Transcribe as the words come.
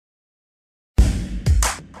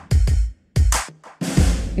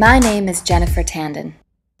My name is Jennifer Tandon.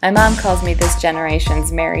 My mom calls me this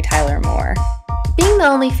generation's Mary Tyler Moore. Being the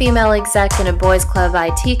only female exec in a boys club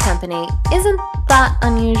IT company isn't that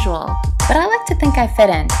unusual. But I like to think I fit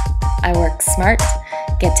in. I work smart,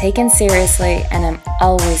 get taken seriously, and am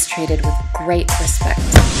always treated with great respect.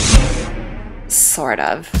 Sort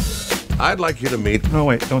of. I'd like you to meet... No,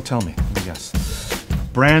 wait, don't tell me. Let me guess.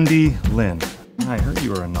 Brandy Lynn. I heard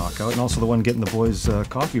you were a knockout and also the one getting the boys'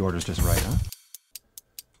 coffee orders just right, huh?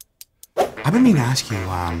 I've been meaning to ask you,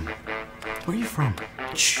 where are you from?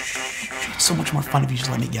 Shh, it's so much more fun if you just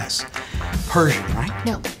let me guess. Persian, right?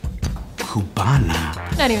 No.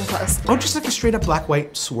 Cubana. Not even close. Oh, just like a straight up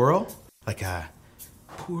black-white swirl? Like a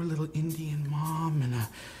poor little Indian mom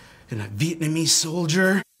and a Vietnamese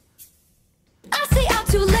soldier? I say I'm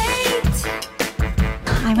too late.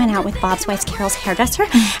 I went out with Bob's wife's Carol's hairdresser,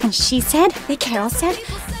 and she said that Carol said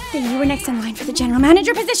that you were next in line for the general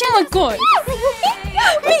manager position. Oh my God.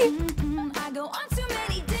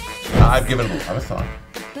 I've given a lot of thought,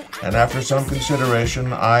 and after some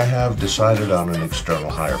consideration, I have decided on an external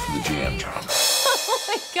hire for the GM job. Oh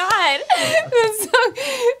my God. That's so...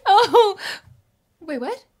 Oh. Wait,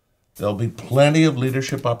 what? There'll be plenty of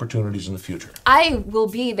leadership opportunities in the future. I will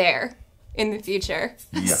be there in the future.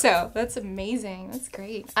 Yeah. So that's amazing. That's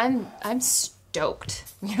great. I'm stoked.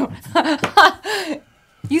 You know,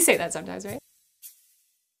 you say that sometimes, right?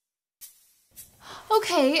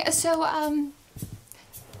 Okay, so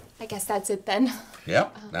I guess that's it then.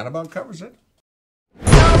 Yep, that about covers it.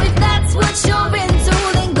 So if that's what you're into,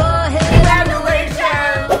 then go ahead. Congratulations!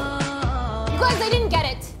 You guys, I didn't get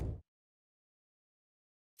it.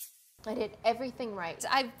 I did everything right.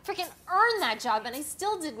 I freaking earned that job and I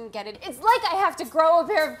still didn't get it. It's like I have to grow a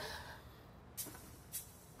pair of...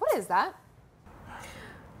 What is that?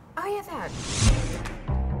 Oh yeah, that.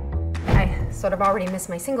 I sort of already miss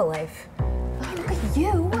my single life. Oh, look at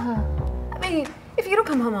you. I mean, if you don't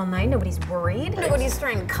come home all night, nobody's worried. Nobody's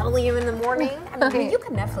trying to cuddle you in the morning. I mean, you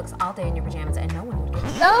could Netflix all day in your pajamas and no one would get you.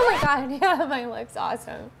 Oh my God, yeah, my life's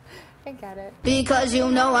awesome. I get it. Because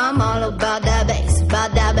you know I'm all about that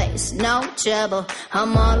bass, no trouble.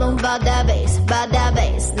 I'm all about that bass,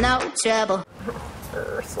 no trouble.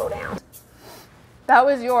 Slow down. That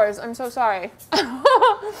was yours. I'm so sorry. I'm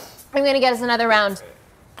gonna get us another round.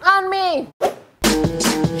 On me!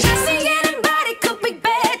 See anybody could be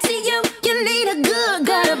bad to you. You need a good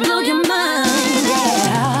guy to blow your mind.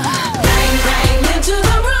 Yeah. Bang, bang into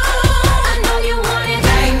the room. I know you want it.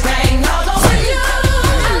 Bang, bang all over you.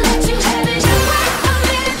 I'll let you have it. You wait a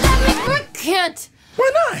minute, let me. I can't. Why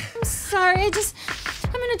not? I'm sorry.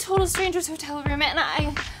 I'm in a total stranger's hotel room and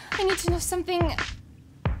I need to know something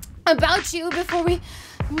about you before we...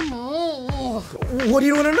 No. What do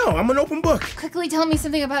you want to know? I'm an open book. Quickly tell me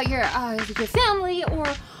something about your family or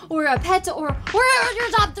a pet or your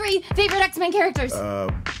top 3 favorite X-Men characters.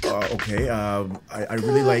 Okay. I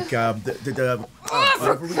really like To the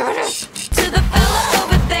fella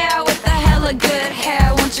over there with the hella good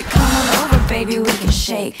hair, won't you come on over, baby? We can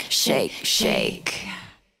shake, shake, shake.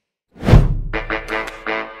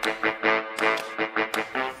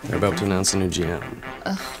 They're about to announce a new GM.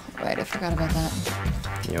 Oh, right, I forgot about that.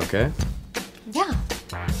 You okay? Yeah,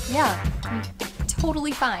 I'm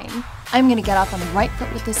totally fine. I'm gonna get off on the right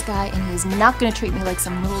foot with this guy and he's not gonna treat me like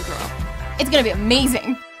some little girl. It's gonna be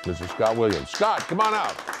amazing. Mr. Scott Williams. Scott, come on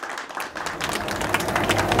out.